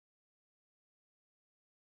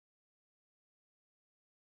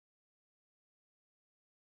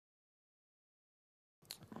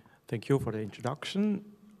Thank you for the introduction.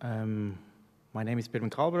 My name is Pirmin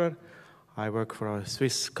Kalberer. I work for a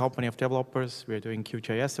Swiss company of developers. We are doing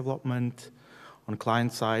QGIS development on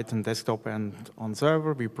client side and desktop and on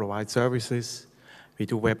server. We provide services. We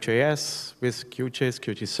do WebJS with QGIS,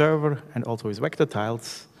 QGIS Server, and also with vector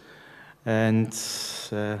tiles, and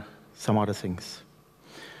some other things.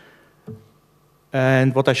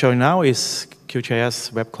 And what I show you now is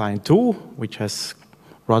QGIS Web Client 2, which has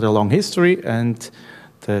rather long history, and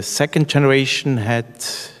the second generation had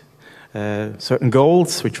certain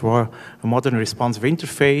goals, which were a modern responsive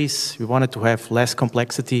interface. We wanted to have less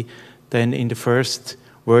complexity than in the first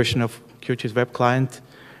version of QGIS Web Client,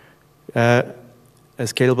 a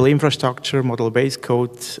scalable infrastructure, modular-based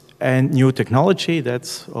code, and new technology.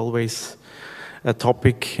 That's always a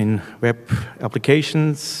topic in web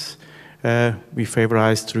applications. We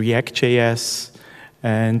favorized React.js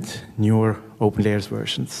and newer open layers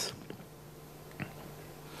versions.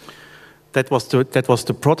 That was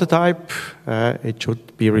the prototype. It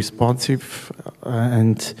should be responsive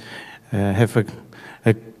and have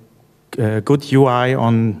a good UI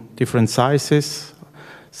on different sizes.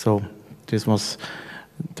 So this was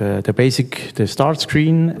the start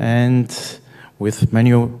screen, and with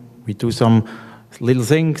menu we do some little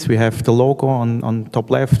things. We have the logo on top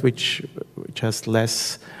left, which has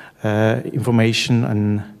less information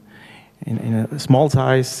and in a small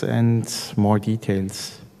size and more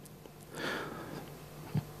details.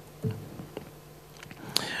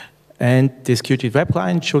 And this QGIS Web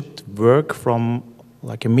Client should work from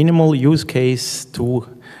like a minimal use case to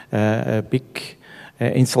a big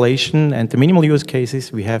installation. And the minimal use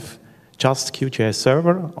cases, we have just QGIS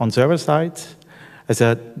Server on server side as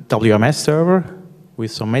a WMS server with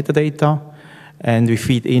some metadata. And we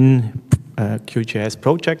feed in QGIS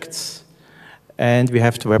projects. And we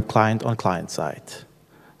have the web client on client side.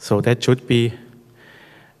 So that should be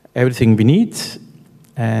everything we need.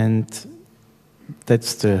 And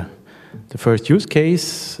that's the first use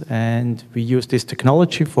case, and we use this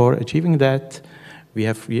technology for achieving that. We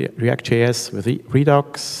have React.js with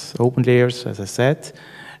Redux, open layers, as I said,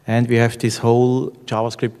 and we have this whole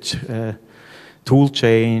JavaScript tool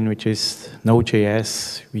chain, which is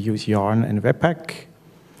Node.js. We use Yarn and Webpack,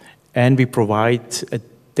 and we provide a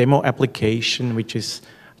demo application which is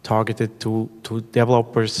targeted to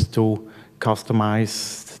developers to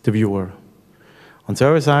customize the viewer. On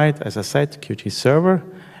server side, as I said, QGIS Server,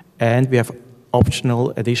 and we have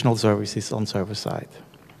optional additional services on server side.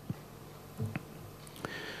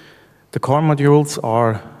 The core modules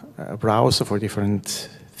are a browser for different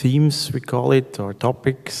themes, we call it, or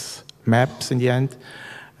topics, maps in the end.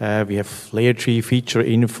 We have layer tree, feature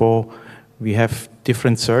info. We have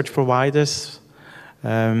different search providers.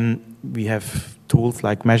 We have tools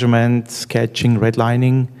like measurement, sketching,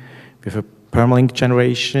 redlining. We have a permalink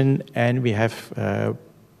generation, and we have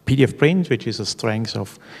PDF print, which is a strength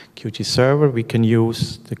of QGIS Server. We can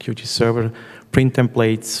use the QGIS Server print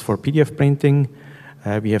templates for PDF printing.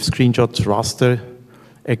 We have screenshots, raster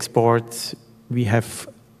export. We have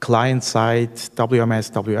client-side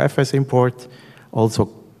WMS, WFS import, also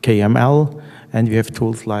KML, and we have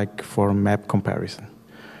tools like for map comparison.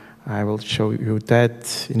 I will show you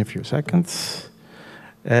that in a few seconds.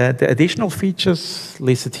 The additional features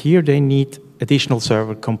listed here, they need additional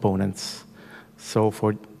server components. So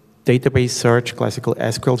for database search, classical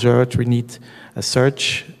SQL search, we need a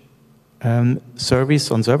search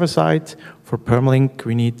service on server side. For permalink,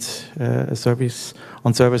 we need a service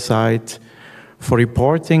on server side. For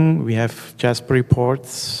reporting, we have Jasper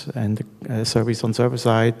reports and a service on server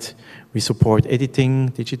side. We support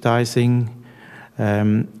editing, digitizing,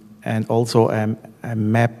 and also a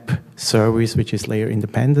map service, which is layer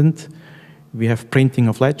independent. We have printing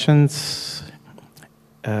of legends,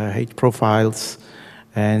 H profiles,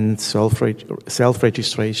 and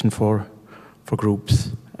self-registration for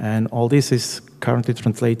groups. And all this is currently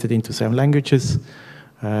translated into 7 languages.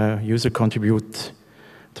 User contribute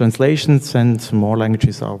translations, and more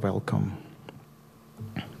languages are welcome.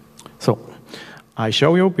 So I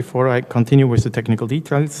show you before I continue with the technical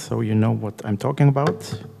details, so you know what I'm talking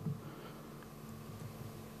about.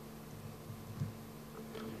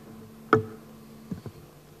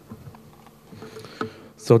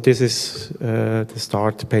 So this is the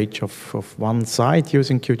start page of one site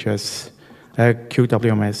using QGIS,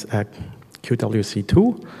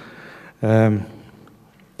 QWC2.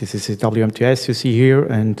 This is the WMTS you see here,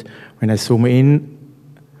 and when I zoom in,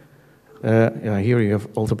 here you have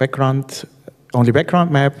all the background. On the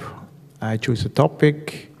background map, I choose a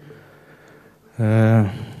topic.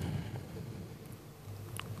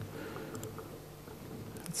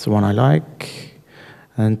 It's the one I like,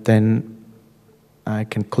 and then I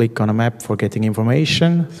can click on a map for getting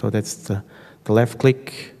information. So that's the left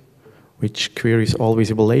click, which queries all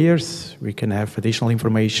visible layers. We can have additional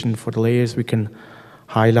information for the layers. We can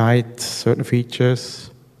highlight certain features.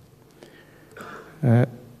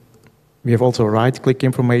 We have also right-click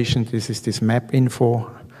information. This is this map info,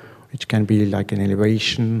 which can be like an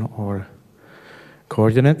elevation or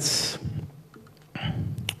coordinates.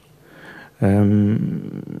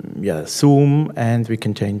 Yeah, zoom, and we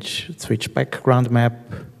can switch background map.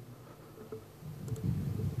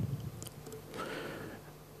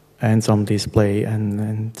 And some display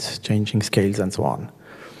and changing scales and so on.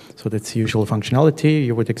 So that's the usual functionality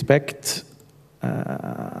you would expect.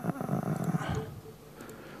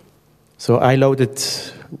 So I loaded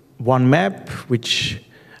one map which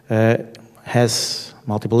has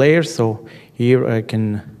multiple layers. So here I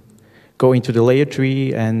can go into the layer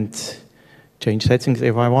tree and change settings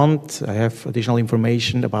if I want. I have additional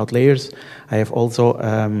information about layers. I have also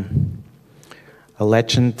a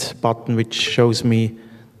legend button which shows me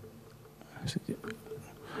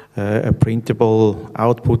a printable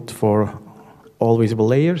output for all visible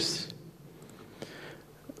layers.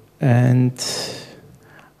 And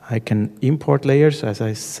I can import layers, as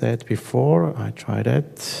I said before. I tried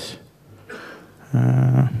that.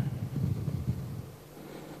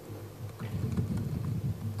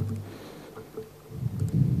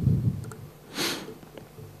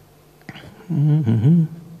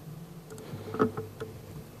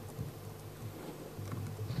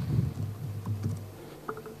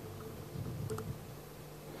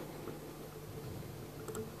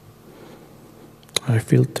 I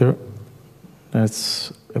filter.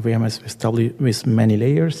 That's a VMS with many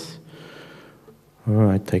layers.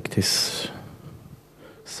 I take these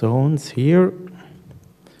zones here.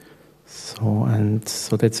 So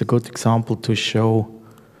that's a good example to show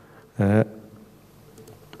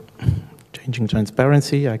changing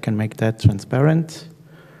transparency. I can make that transparent.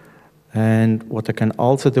 And what I can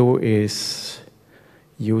also do is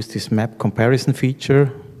use this map comparison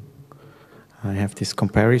feature. I have this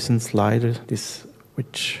comparison slider,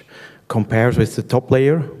 which compares with the top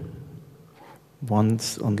layer.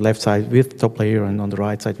 One's on the left side with the top layer and on the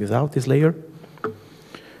right side without this layer.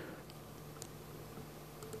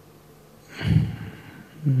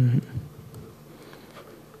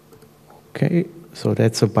 Okay, so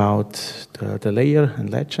that's about the layer and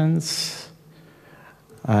legends.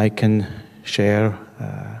 I can share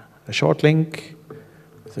a short link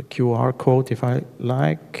with a QR code if I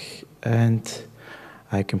like, and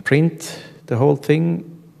I can print the whole thing.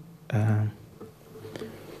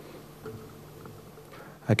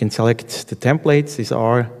 I can select the templates. These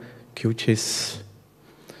are QGIS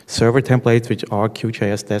Server templates, which are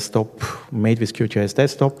QGIS Desktop, made with QGIS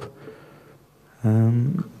Desktop.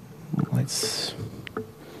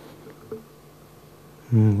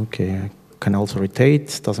 Okay, I can also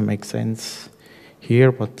rotate. Doesn't make sense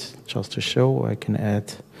here, but just to show, I can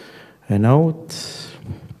add a note.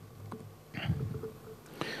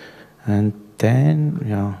 And then,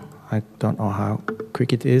 yeah, I don't know how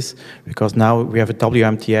quick it is, because now we have a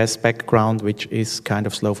WMTS background, which is kind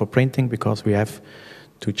of slow for printing, because we have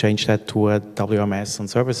to change that to a WMS on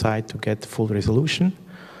server side to get full resolution.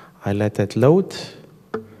 I let that load.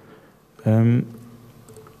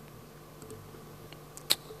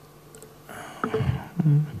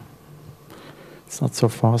 It's not so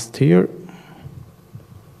fast here.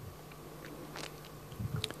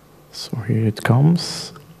 So here it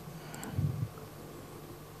comes.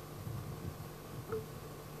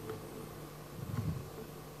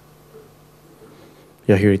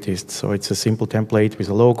 Yeah, here it is. So it's a simple template with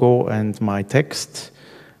a logo and my text,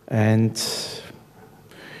 and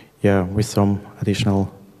yeah, with some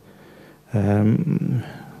additional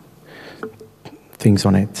things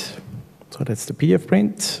on it. So that's the PDF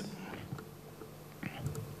print.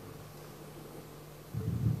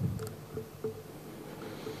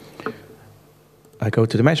 I go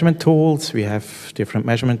to the measurement tools. We have different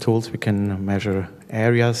measurement tools. We can measure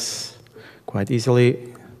areas quite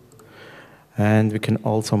easily. And we can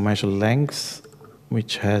also measure lengths,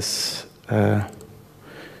 which has an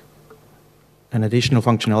additional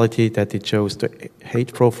functionality that it shows the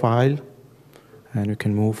height profile. And we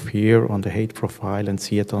can move here on the height profile and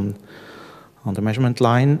see it on the measurement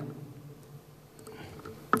line.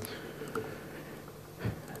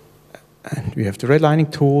 And we have the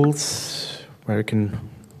redlining tools, where you can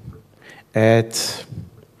add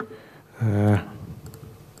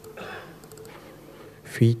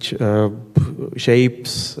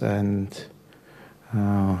shapes, and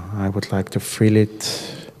I would like to fill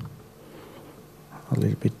it a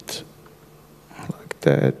little bit like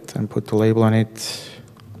that and put the label on it.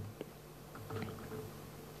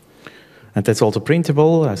 And that's also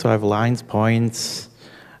printable, so I have lines, points.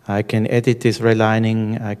 I can edit this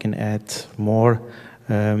redlining, I can add more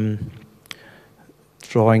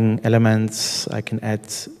drawing elements, I can add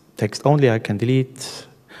text only, I can delete,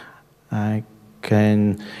 I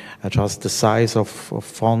can adjust the size of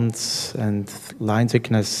fonts and line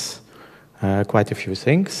thickness, quite a few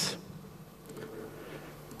things.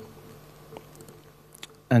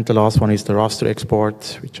 And the last one is the raster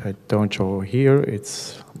export, which I don't show here.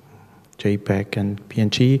 It's JPEG and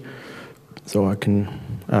PNG. So I can,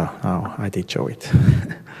 oh, I did show it.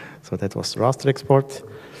 So that was the raster export.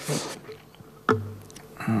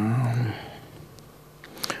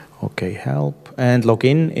 Okay, help. And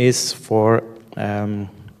login is for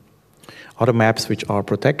other maps which are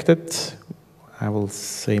protected. I will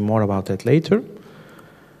say more about that later.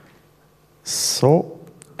 So,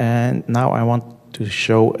 and now I want to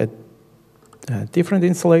show a different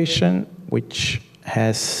installation which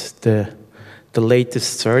has the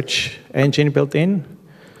latest search engine built in.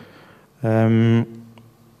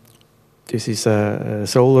 This is a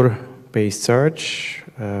solar-based search.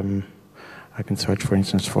 I can search, for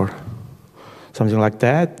instance, for something like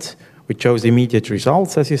that, which shows immediate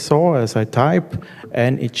results, as you saw, as I type,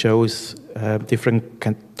 and it shows different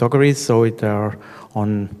categories. So it are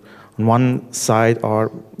on one side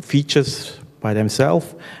are features by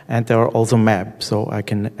themselves, and there are also maps. So I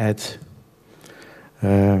can add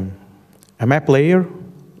a map layer.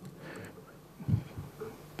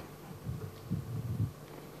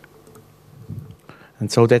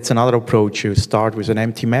 And so that's another approach. You start with an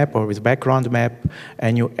empty map or with a background map,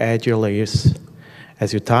 and you add your layers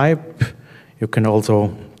as you type. You can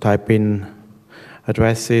also type in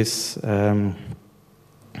addresses.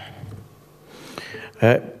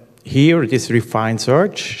 Here, this refined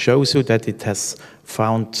search shows you that it has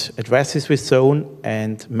found addresses with zone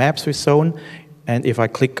and maps with zone. And if I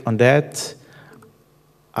click on that,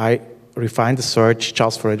 I refine the search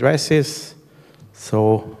just for addresses.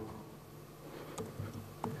 So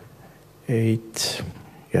 8,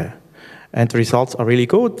 yeah. And the results are really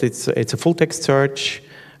good. It's a full text search,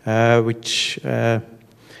 which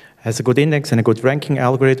has a good index and a good ranking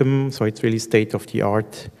algorithm. So it's really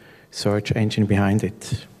state-of-the-art search engine behind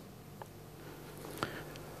it.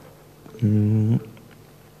 And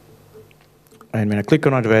when I click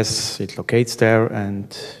on address, it locates there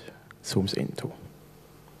and zooms into.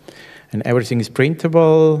 And everything is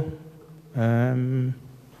printable.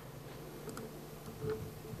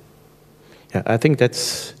 Yeah, I think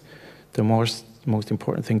that's the most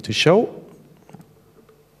important thing to show.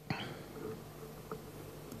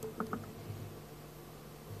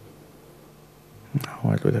 Now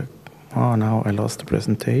I do that. Oh, now I lost the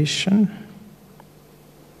presentation.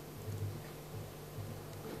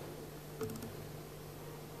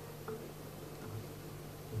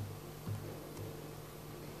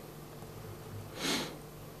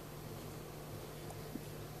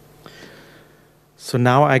 So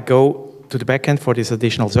now I go to the backend for these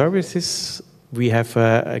additional services. We have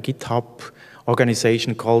a GitHub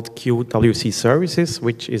organization called QWC Services,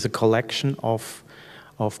 which is a collection of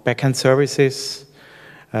backend services.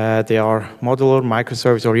 They are modular,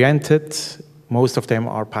 microservice oriented. Most of them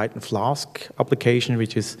are Python Flask application,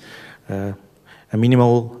 which is a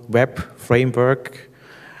minimal web framework.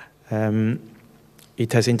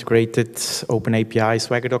 It has integrated OpenAPI,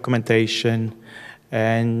 Swagger documentation,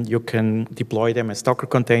 and you can deploy them as Docker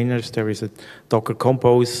containers. There is a Docker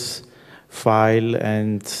Compose file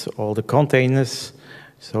and all the containers.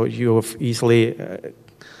 So you easily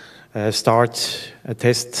start a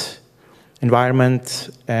test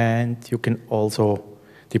environment, and you can also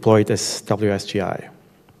deploy it as WSGI.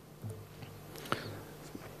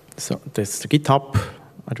 So that's the GitHub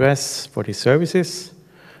address for these services.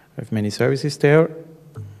 I have many services there.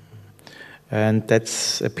 And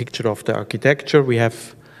that's a picture of the architecture. We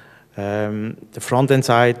have the front-end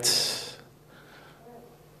side.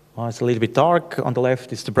 Oh, it's a little bit dark. On the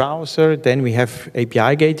left is the browser. Then we have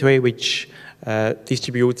API gateway, which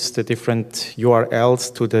distributes the different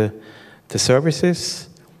URLs to the services.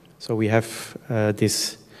 So we have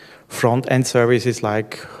these front-end services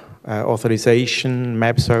like authorization,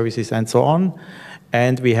 map services, and so on.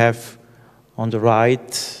 And we have on the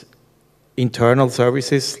right internal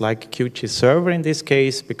services like QGIS Server in this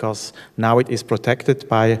case, because now it is protected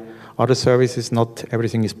by other services. Not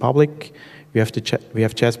everything is public. We have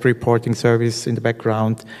JASP reporting service in the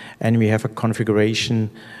background, and we have a configuration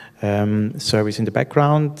service in the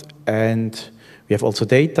background, and we have also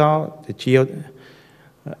data. It's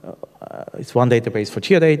one database for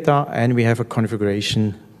geodata, and we have a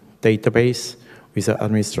configuration database with an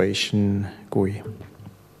administration GUI.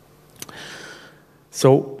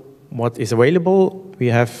 So what is available, we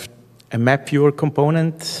have a map viewer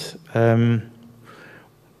component,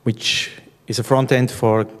 which is a front end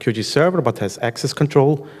for QGIS Server, but has access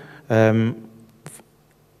control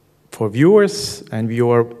for viewers and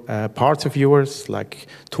viewer parts of viewers, like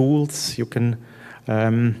tools you can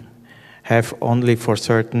have only for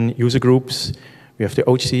certain user groups. We have the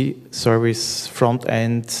OGC service front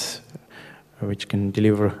end, which can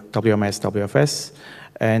deliver WMS, WFS,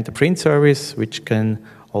 and the print service, which can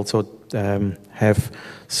also have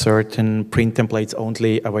certain print templates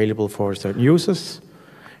only available for certain users.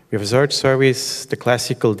 We have a search service, the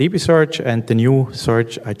classical DB search, and the new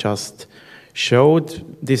search I just showed.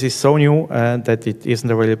 This is so new that it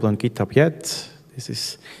isn't available on GitHub yet.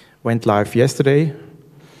 Went live yesterday.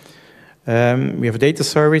 We have a data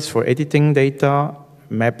service for editing data,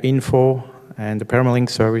 map info, and the permalink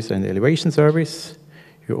service and elevation service.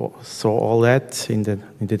 You saw all that in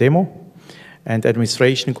the demo. And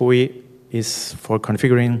administration GUI is for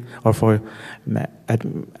configuring or for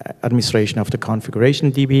administration of the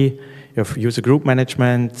configuration DB. You have user group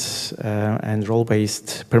management and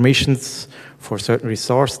role-based permissions for certain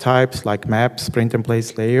resource types like maps, print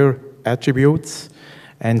templates, layer, attributes,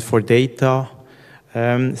 and for data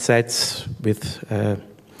sets with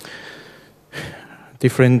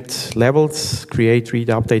different levels, create, read,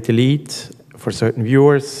 update, delete for certain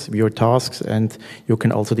viewers, viewer tasks, and you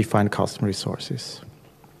can also define custom resources.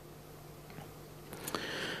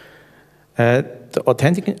 The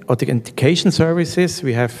authentication services,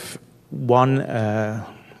 we have one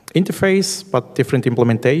interface, but different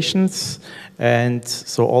implementations. And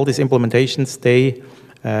so all these implementations, they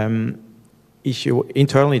issue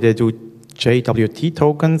internally, they do JWT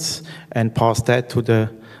tokens and pass that to the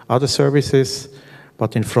other services.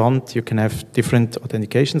 But in front, you can have different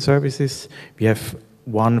authentication services. We have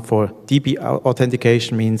one for DB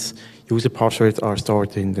authentication, means user passwords are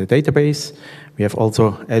stored in the database. We have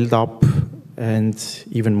also LDAP and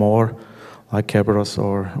even more, like Kerberos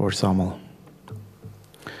or SAML.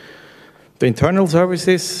 The internal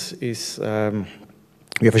services is,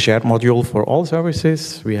 we have a shared module for all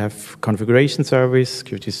services. We have configuration service,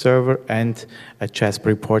 QGIS Server, and a JASP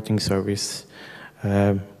reporting service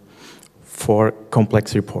for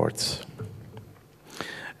complex reports.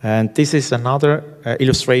 And this is another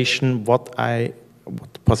illustration what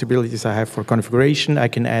possibilities I have for configuration. I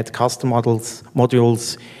can add custom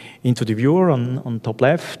modules into the viewer on top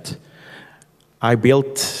left. I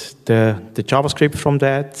built the JavaScript from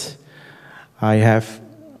that. I have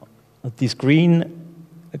these green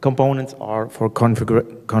components are for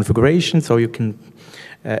configuration, so you can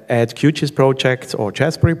add QGIS projects or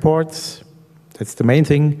JASP reports. That's the main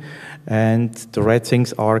thing. And the red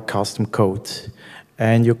things are custom code.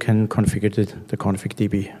 And you can configure the config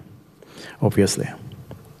DB, obviously.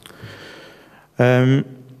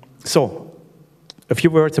 So, a few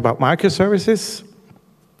words about microservices.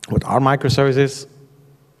 What are microservices?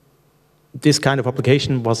 This kind of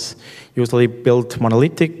application was usually built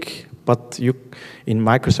monolithic, but in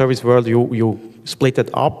microservice world, you split it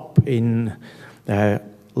up in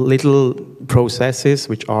little processes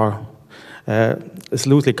which are as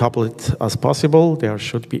loosely coupled as possible. They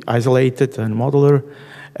should be isolated and modular,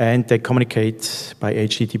 and they communicate by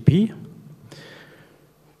HTTP.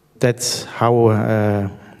 That's how a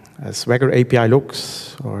Swagger API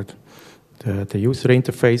looks, or the user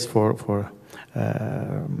interface for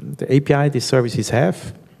the API these services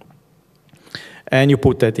have. And you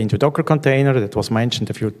put that into a Docker container. That was mentioned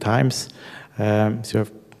a few times. So your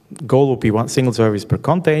goal would be one single service per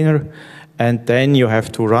container. And then you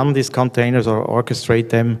have to run these containers or orchestrate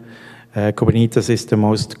them. Kubernetes is the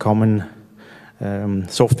most common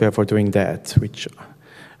software for doing that, which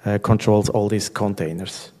controls all these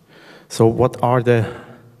containers. So what are the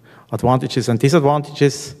advantages and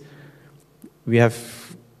disadvantages? We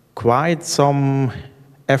have quite some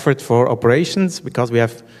effort for operations because we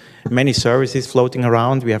have many services floating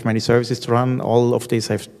around. We have many services to run. All of these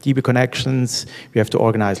have DB connections. We have to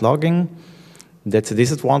organize logging. That's a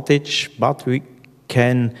disadvantage, but we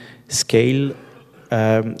can scale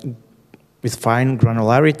with fine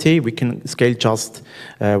granularity. We can scale just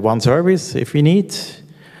one service if we need.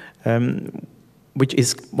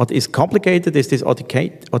 What is complicated is this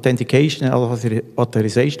authentication and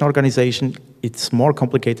authorization organization. It's more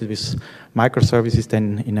complicated with microservices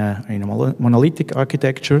than in a monolithic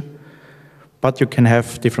architecture. But you can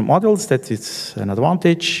have different models. That is an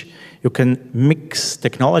advantage. You can mix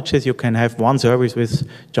technologies. You can have one service with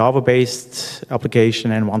Java-based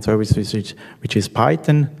application and one service which is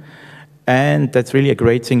Python. And that's really a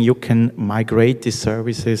great thing. You can migrate these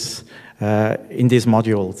services in these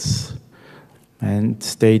modules, and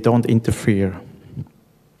they don't interfere.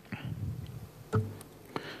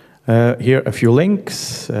 Here a few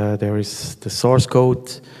links. There is the source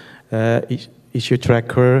code, issue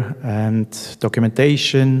tracker, and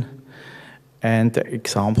documentation, and the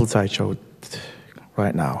examples I showed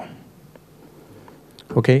right now.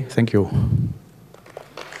 Okay, thank you.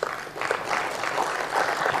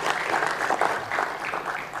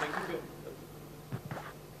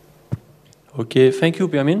 Okay, thank you,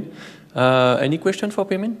 Pirmin. Any question for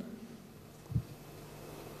Pirmin?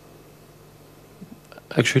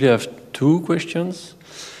 Actually, I have two questions.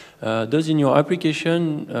 Does in your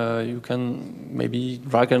application, you can maybe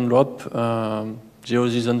drag and drop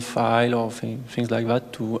GeoJSON file or things like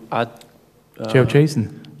that to add? GeoJSON?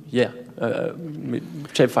 Yeah,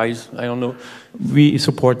 shape files, I don't know. We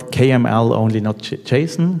support KML only, not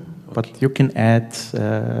JSON, okay. But you can add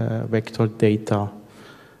vector data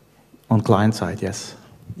on client side, yes.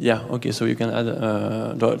 Yeah, okay, so you can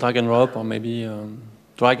add drag and drop or maybe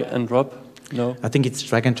drag and drop? No? I think it's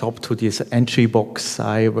drag and drop to this entry box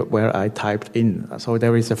where I typed in. So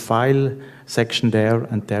there is a file section there,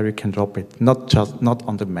 and there you can drop it, not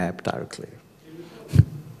on the map directly.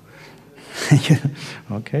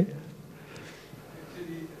 Okay.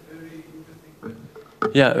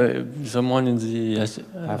 Yeah, someone in the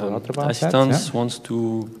assistance wants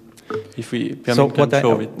to, if we can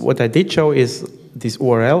show it. What I did show is this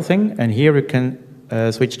URL thing, and here you can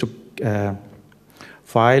switch to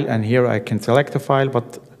file, and here I can select a file,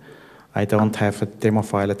 but I don't have a demo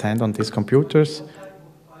file at hand on these computers.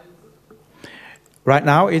 Right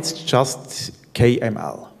now it's just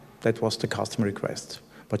KML. That was the customer request.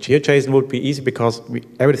 But GeoJSON would be easy because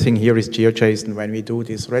everything here is GeoJSON. When we do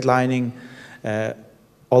this redlining,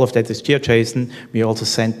 all of that is GeoJSON. We also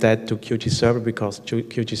sent that to QGIS Server because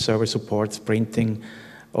QGIS Server supports printing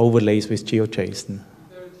overlays with GeoJSON.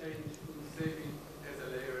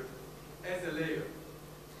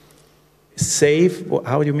 Save,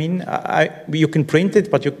 how do you mean? You can print it,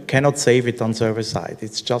 but you cannot save it on server side.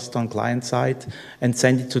 It's just on client side and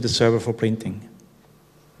send it to the server for printing.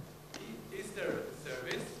 Is there a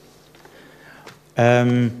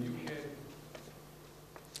service?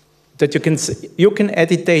 That you can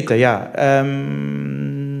edit data, yeah.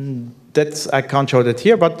 I can't show that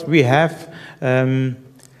here, but we have,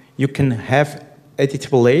 you can have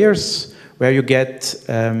editable layers where you get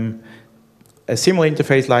a similar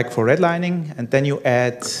interface like for redlining, and then you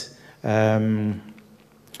add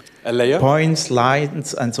a layer? Points,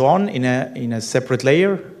 lines, and so on in a separate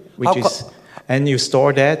layer, and you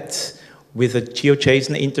store that with a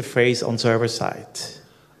GeoJSON interface on server side.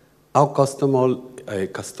 How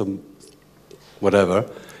custom whatever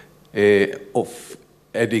of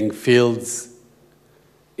adding fields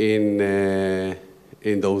in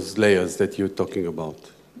those layers that you're talking about?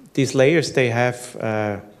 These layers, they have.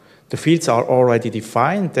 The fields are already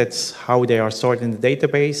defined. That's how they are stored in the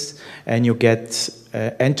database. And you get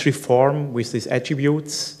entry form with these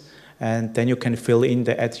attributes. And then you can fill in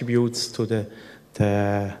the attributes to the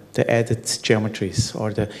added geometries.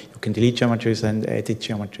 Or you can delete geometries and edit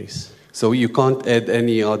geometries. So you can't add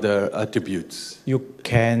any other attributes? You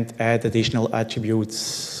can't add additional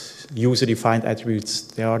attributes, user-defined attributes.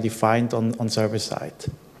 They are defined on server side.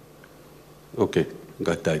 Okay,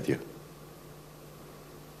 got the idea.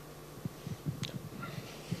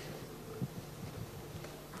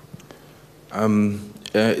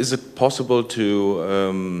 Is it possible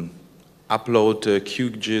to upload a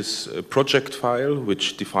QGIS project file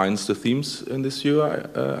which defines the themes in this UI,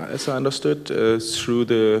 as I understood, through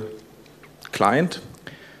the client?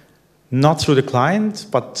 Not through the client,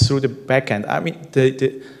 but through the backend. I mean,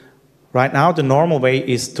 right now the normal way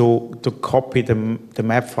is to copy the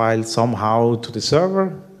map file somehow to the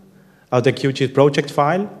server, or the QGIS project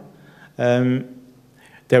file.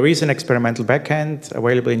 There is an experimental backend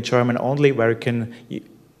available in German only where you can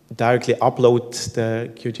directly upload the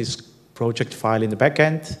QGIS project file in the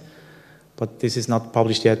backend, but this is not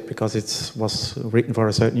published yet because it was written for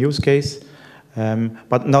a certain use case.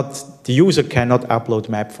 But the user cannot upload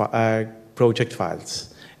project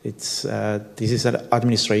files. This is an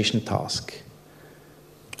administration task.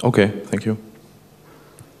 Okay, thank you.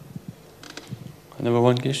 Another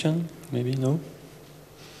one question? Maybe no?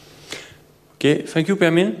 Okay, thank you,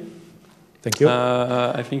 Pirmin. Thank you.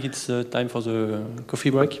 I think it's time for the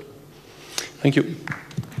coffee break. Thank you.